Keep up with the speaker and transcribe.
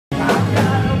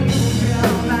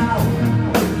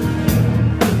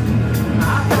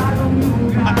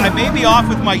may be off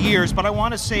with my years, but I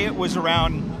want to say it was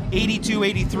around 82,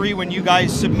 83 when you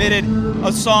guys submitted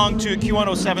a song to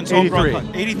Q107's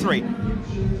Homegrown. 83.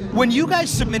 When you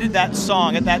guys submitted that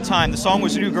song at that time, the song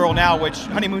was New Girl Now, which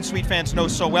Honeymoon Suite fans know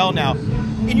so well now.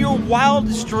 In your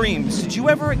wildest dreams, did you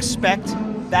ever expect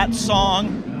that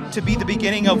song to be the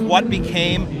beginning of what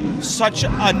became such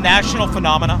a national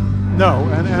phenomenon? No,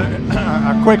 and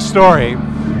a quick story.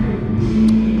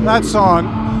 That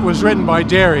song was written by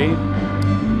Derry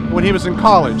when he was in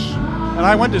college. And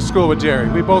I went to school with Derry.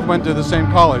 We both went to the same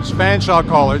college, Fanshawe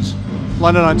College,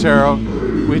 London, Ontario.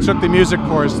 We took the music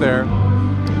course there.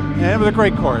 And it was a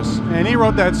great course. And he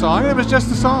wrote that song, and it was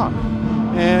just a song.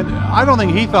 And I don't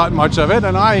think he thought much of it,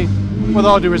 and I, with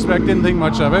all due respect, didn't think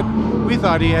much of it. We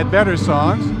thought he had better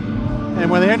songs.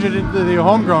 And when they entered into the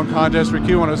Homegrown contest for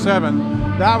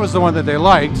Q107, that was the one that they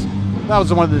liked. That was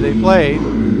the one that they played.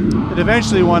 It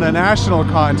eventually won a national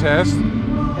contest,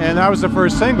 and that was the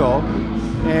first single.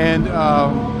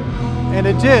 And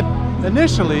it did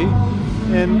initially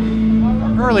in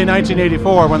early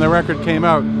 1984 when the record came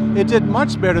out. It did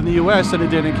much better in the U.S. than it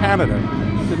did in Canada.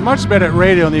 It did much better at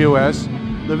radio in the U.S.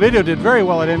 The video did very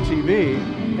well at MTV,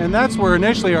 and that's where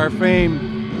initially our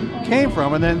fame came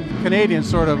from, and then Canadians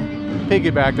sort of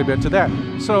piggybacked a bit to that.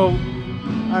 So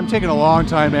I'm taking a long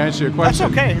time to answer your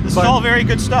question. That's okay. This is all very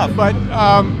good stuff. But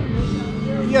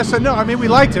yes and no. I mean, we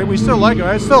liked it. We still like it.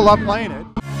 I still love playing it.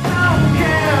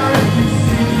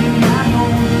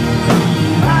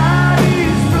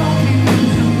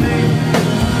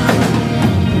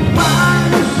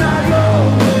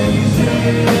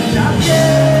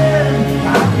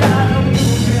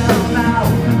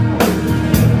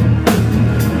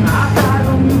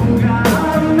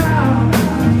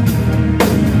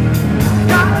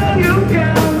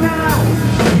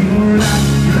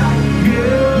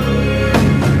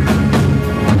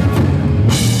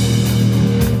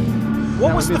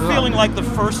 What was the feeling like the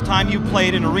first time you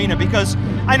played an arena? Because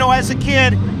I know as a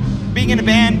kid, being in a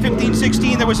band, 15,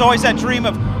 16, there was always that dream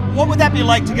of what would that be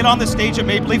like to get on the stage at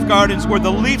Maple Leaf Gardens where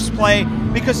the Leafs play,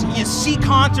 because you see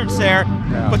concerts there,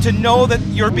 but to know that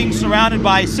you're being surrounded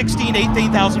by 16,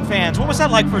 18,000 fans. What was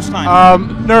that like first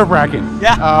time? Nerve-wracking.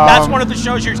 Yeah, that's one of the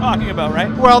shows you're talking about,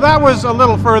 right? Well, that was a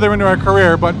little further into our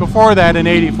career, but before that in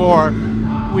 '84,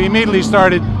 we immediately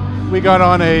started, we got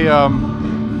on an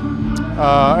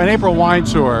April wine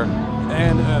tour,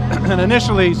 and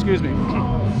initially, excuse me,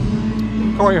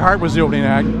 Corey Hart was the opening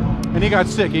act, and he got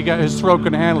sick. His throat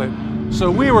couldn't handle it.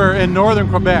 So we were in northern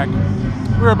Quebec.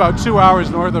 We were about 2 hours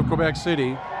north of Quebec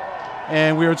City,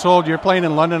 and we were told, you're playing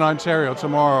in London, Ontario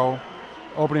tomorrow,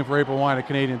 opening for April Wine, a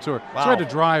Canadian tour. Wow. So I had to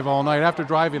drive all night after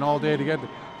driving all day to get there.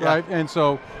 Yeah. Right? And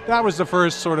so that was the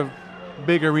first sort of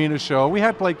big arena show. We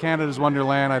had played Canada's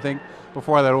Wonderland, I think,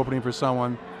 before that opening for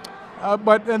someone.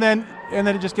 And then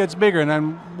it just gets bigger. And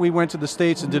then we went to the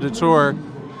States and did a tour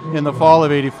in the fall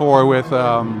of '84 with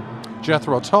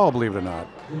Jethro Tull, believe it or not.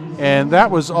 And that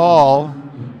was all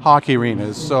hockey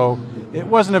arenas. So it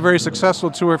wasn't a very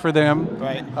successful tour for them.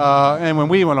 Right. And when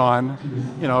we went on,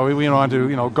 we went on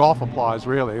to, golf applause,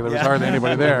 really. There was hardly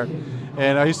anybody there.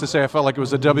 And I used to say I felt like it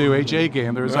was a WHA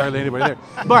game. There was hardly anybody there.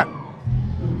 But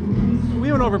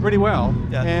we went over pretty well.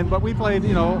 Yeah. But we played,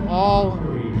 all,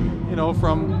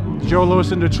 from Joe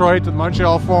Louis in Detroit to the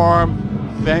Montreal Forum,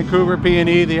 Vancouver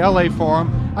P&E, the LA Forum.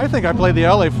 I think I played the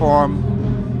LA Forum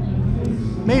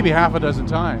maybe half a dozen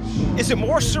times. Is it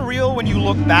more surreal when you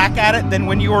look back at it than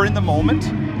when you were in the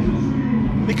moment?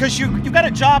 Because you've got a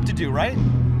job to do, right?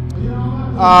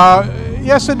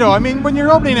 Yes and no. I mean, when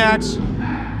you're opening acts,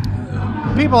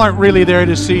 people aren't really there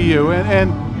to see you.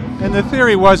 And the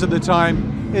theory was at the time,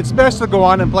 it's best to go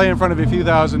on and play in front of a few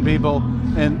thousand people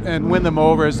and win them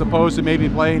over, as opposed to maybe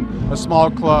playing a small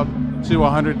club to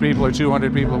 100 people or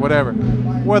 200 people or whatever,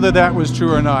 whether that was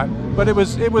true or not. But it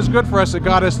was good for us. It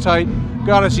got us tight,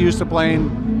 got us used to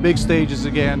playing big stages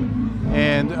again,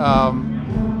 and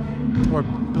or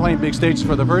playing big stages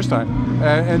for the first time.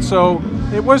 And so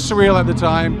it was surreal at the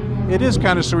time. It is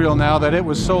kind of surreal now that it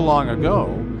was so long ago,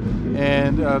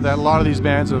 and that a lot of these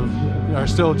bands are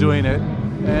still doing it.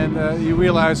 And you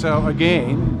realize how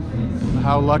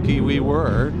lucky we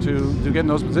were to get in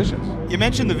those positions. You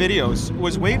mentioned the videos.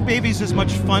 Was Wave Babies as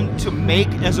much fun to make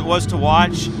as it was to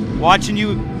watch? Watching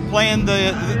you playing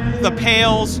the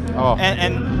pails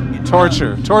and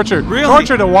torture. Really?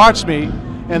 Torture to watch me,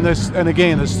 and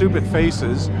again the stupid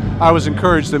faces I was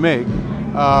encouraged to make.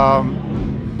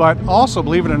 But also,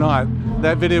 believe it or not,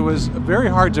 that video was very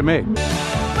hard to make.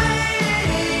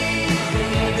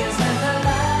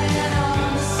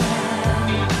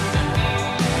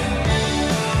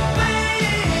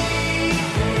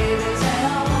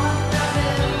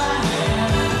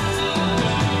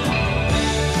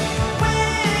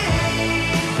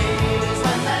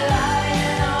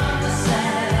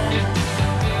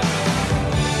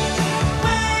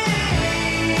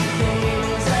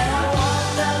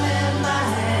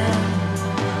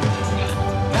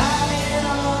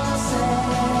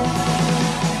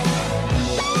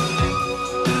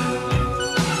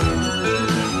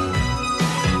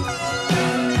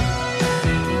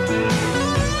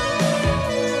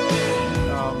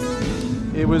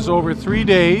 was over 3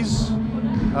 days,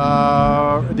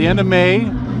 at the end of May,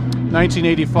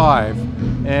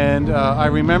 1985. And I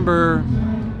remember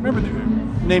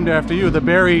named after you, the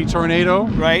Barrie tornado.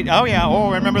 Right. Oh yeah.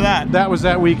 Oh, I remember that. That was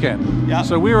that weekend. Yeah.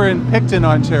 So we were in Picton,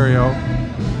 Ontario,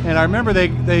 and I remember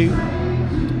they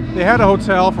had a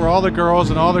hotel for all the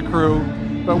girls and all the crew,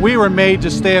 but we were made to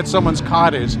stay at someone's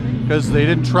cottage because they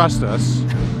didn't trust us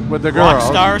with the girls. Rock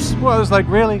stars. Well, it was like,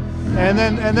 really? And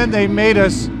then they made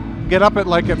us get up at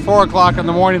 4 o'clock in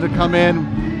the morning to come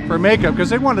in for makeup because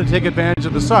they wanted to take advantage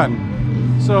of the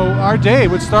sun. So our day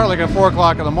would start at 4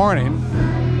 o'clock in the morning,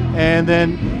 and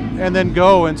then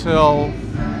go until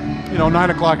 9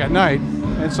 o'clock at night.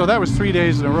 And so that was 3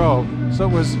 days in a row. So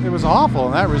it was awful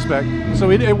in that respect. So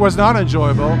it was not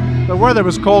enjoyable. The weather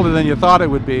was colder than you thought it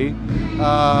would be,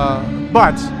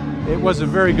 but it was a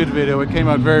very good video. It came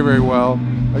out very, very well.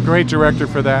 A great director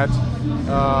for that,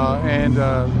 and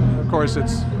of course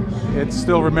it's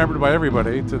still remembered by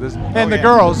everybody to this. And the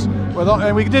girls,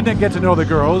 and we didn't get to know the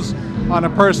girls on a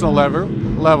personal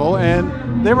level, and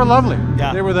they were lovely.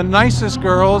 Yeah. They were the nicest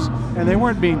girls, and they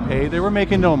weren't being paid. They were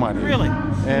making no money. Really?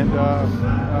 And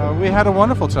we had a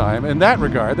wonderful time in that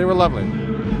regard. They were lovely.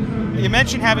 You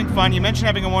mentioned having fun. You mentioned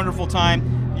having a wonderful time.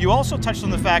 You also touched on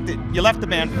the fact that you left the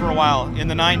band for a while in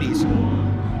the 90s.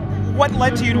 What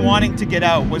led to you wanting to get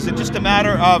out? Was it just a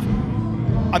matter of,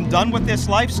 I'm done with this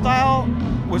lifestyle?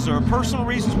 Was there personal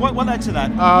reasons? What led to that?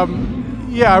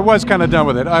 Yeah, I was kind of done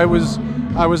with it. I was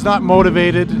not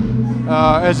motivated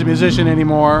as a musician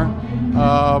anymore.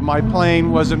 My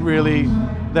playing wasn't really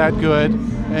that good,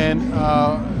 and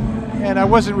I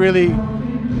wasn't really,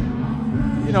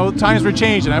 times were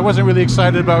changing. I wasn't really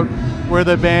excited about where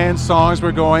the band's songs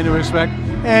were going to expect.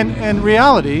 And in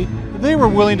reality, they were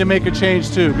willing to make a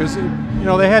change too, because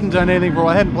they hadn't done anything for a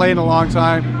while, hadn't played in a long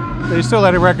time. They still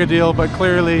had a record deal, but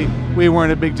clearly we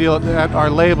weren't a big deal at our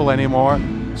label anymore.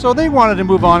 So they wanted to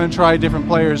move on and try different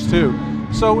players too.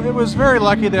 So it was very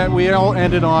lucky that we all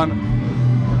ended on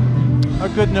a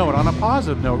good note, on a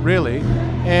positive note, really.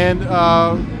 And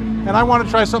I wanted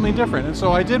to try something different. And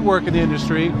so I did work in the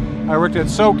industry. I worked at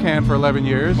SoCan for 11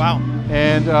 years. Wow.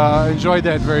 And enjoyed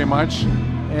that very much.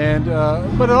 And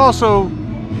but it also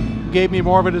gave me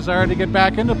more of a desire to get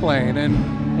back into playing and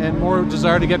more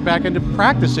desire to get back into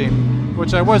practicing,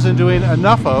 which I wasn't doing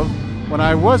enough of when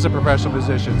I was a professional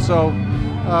musician. So,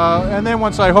 and then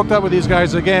once I hooked up with these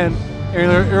guys again in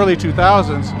the early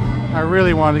 2000s, I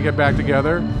really wanted to get back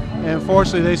together. And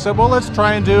fortunately they said, well, let's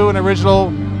try and do an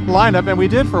original lineup, and we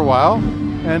did for a while.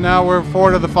 And now we're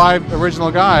 4 of the 5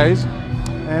 original guys,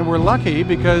 and we're lucky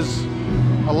because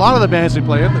a lot of the bands we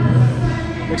play in,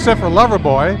 except for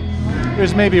Loverboy,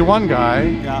 there's maybe one guy,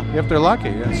 if they're lucky.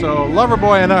 And so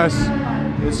Loverboy and us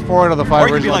is 4 out of the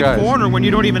 5 original guys. Or it could be like Foreigner when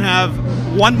you don't even have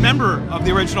one member of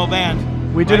the original band.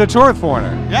 We did a tour with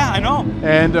Foreigner. Yeah, I know.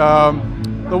 And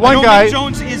the one guy, Mick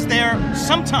Jones is there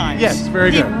sometimes. Yes,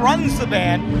 very good. He runs the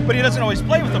band, but he doesn't always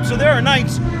play with them. So there are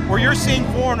nights where you're seeing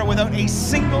Foreigner without a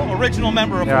single original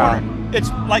member of Foreigner. It's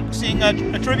like seeing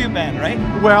a tribute band, right?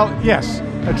 Well, yes,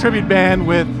 a tribute band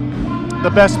with the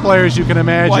best players you can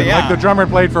imagine. Well, yeah. Like the drummer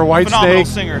played for Whitesnake,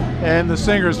 singer, and the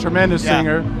singer is a tremendous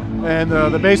singer, and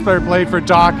the bass player played for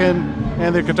Dokken,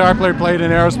 and the guitar player played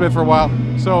in Aerosmith for a while.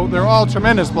 So they're all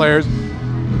tremendous players.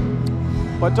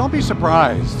 But don't be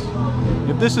surprised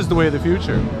if this is the way of the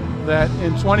future, that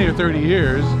in 20 or 30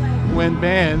 years, when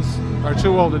bands are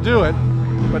too old to do it,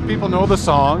 but people know the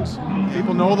songs,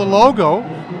 people know the logo,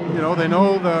 they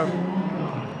know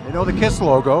the Kiss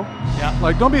logo. Yeah.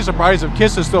 Like, don't be surprised if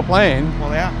Kiss is still playing.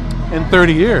 Well, yeah. In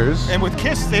 30 years. And with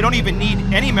Kiss, they don't even need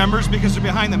any members because they're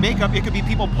behind the makeup. It could be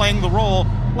people playing the role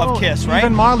of Kiss, right?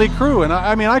 Even Motley Crue, and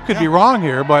I mean, I could be wrong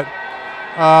here, but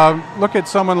look at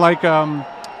someone like,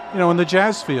 in the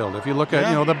jazz field. If you look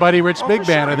at, the Buddy Rich Big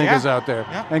Band, I think is out there,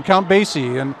 and Count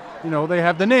Basie, and they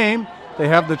have the name, they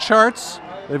have the charts,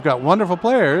 they've got wonderful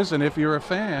players, and if you're a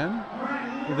fan,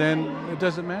 then it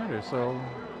doesn't matter. So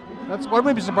I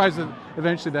wouldn't be surprised that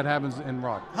eventually that happens in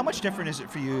rock. How much different is it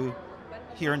for you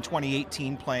here in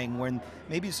 2018 playing when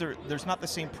maybe there's not the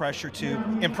same pressure to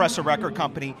impress a record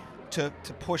company, to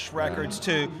push records,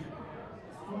 to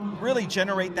really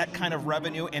generate that kind of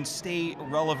revenue and stay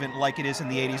relevant like it is in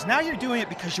the 80s? Now you're doing it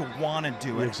because you want to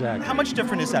do it. Exactly. How much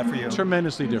different is that for you?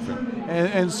 Tremendously different,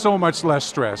 and so much less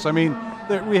stress. I mean,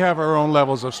 we have our own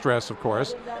levels of stress, of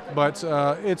course, but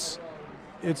it's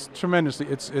tremendously,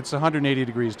 it's 180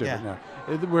 degrees different now.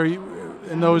 Where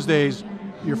in those days,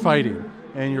 you're fighting,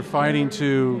 and you're fighting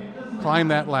to climb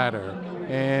that ladder,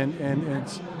 and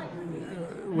it's,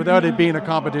 without it being a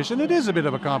competition, it is a bit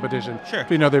of a competition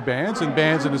between other bands and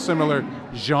bands in a similar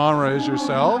genre as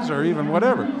yourselves, or even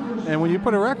whatever. And when you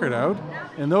put a record out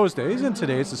in those days, and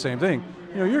today it's the same thing,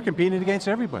 you know, you're competing against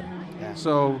everybody. Yeah.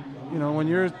 So, you know, when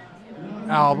your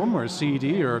album or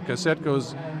CD or cassette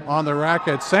goes on the rack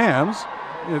at Sam's,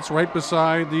 it's right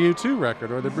beside the U2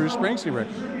 record or the Bruce Springsteen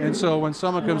record. And so when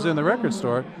someone comes in the record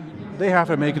store, they have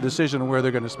to make a decision on where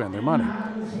they're going to spend their money.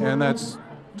 And that's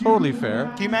totally fair.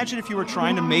 Can you imagine if you were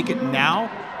trying to make it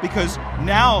now? Because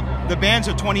now the bands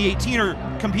of 2018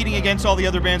 are competing against all the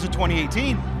other bands of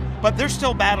 2018, but they're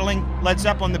still battling Led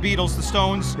Zeppelin, the Beatles, the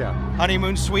Stones,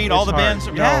 Honeymoon Suite, all the bands.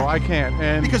 No, I can't.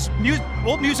 And because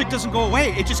old music doesn't go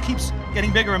away. It just keeps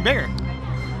getting bigger and bigger.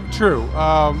 True.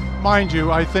 Mind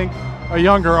you, I think a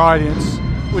younger audience,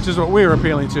 which is what we're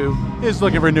appealing to, is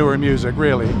looking for newer music,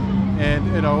 really. And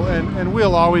you know, and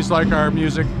we'll always like our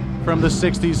music from the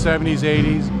 60s, 70s,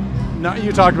 80s. Not,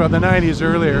 you talked about the 90s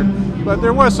earlier, but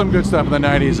there was some good stuff in the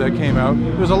 90s that came out.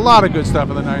 There was a lot of good stuff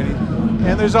in the 90s,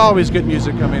 and there's always good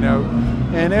music coming out.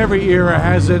 And every era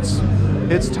has its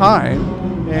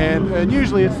time, and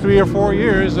usually it's 3 or 4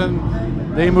 years,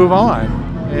 and they move on.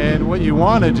 And what you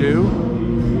want to do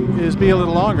is be a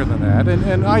little longer than that.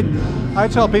 And I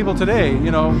tell people today,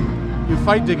 you know, you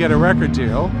fight to get a record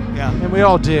deal, and we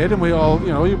all did, and we all, you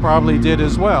know, you probably did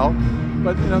as well.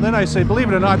 But you know, then I say, believe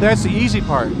it or not, that's the easy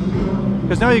part,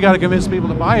 because now you got to convince people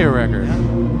to buy your record,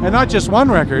 and not just one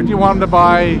record. You want them to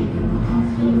buy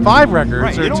 5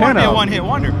 records or 10. You don't want to be a one-hit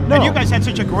wonder. No. And you guys had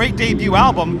such a great debut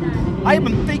album. I've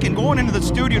been thinking, going into the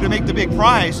studio to make the big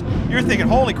prize, you're thinking,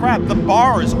 holy crap, the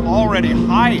bar is already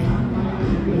high.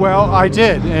 Well, I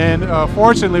did, and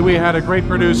fortunately we had a great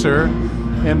producer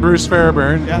in Bruce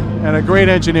Fairburn, and a great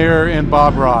engineer in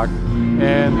Bob Rock,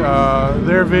 and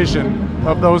their vision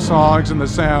of those songs and the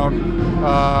sound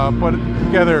put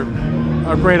together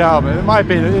a great album. In my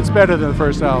opinion, it's better than the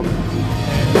first album.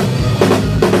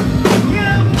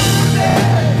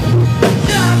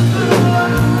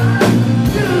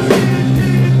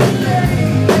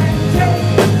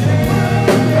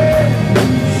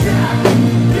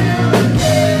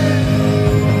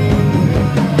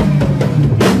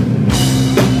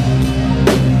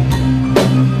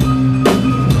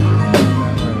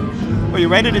 Are you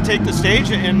ready to take the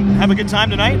stage and have a good time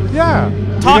tonight? Yeah.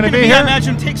 Talking to me, I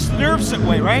imagine, takes nerves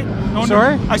away, right? No,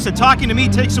 sorry? I said talking to me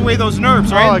takes away those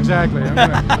nerves, right? Oh, exactly. I'm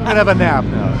gonna have a nap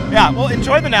now. Yeah, well,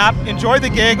 enjoy the nap, enjoy the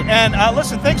gig, and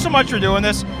listen, thanks so much for doing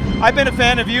this. I've been a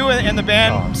fan of you and the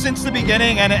band since the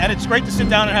beginning, and it's great to sit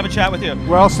down and have a chat with you.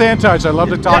 Well, stay in touch. I'd love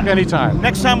to talk anytime.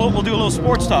 Next time we'll do a little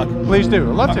sports talk. Please do.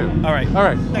 I'd love to. All right. All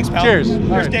right. Thanks, pal. Cheers.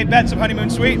 Here's Dave Betts of Honeymoon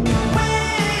Suite.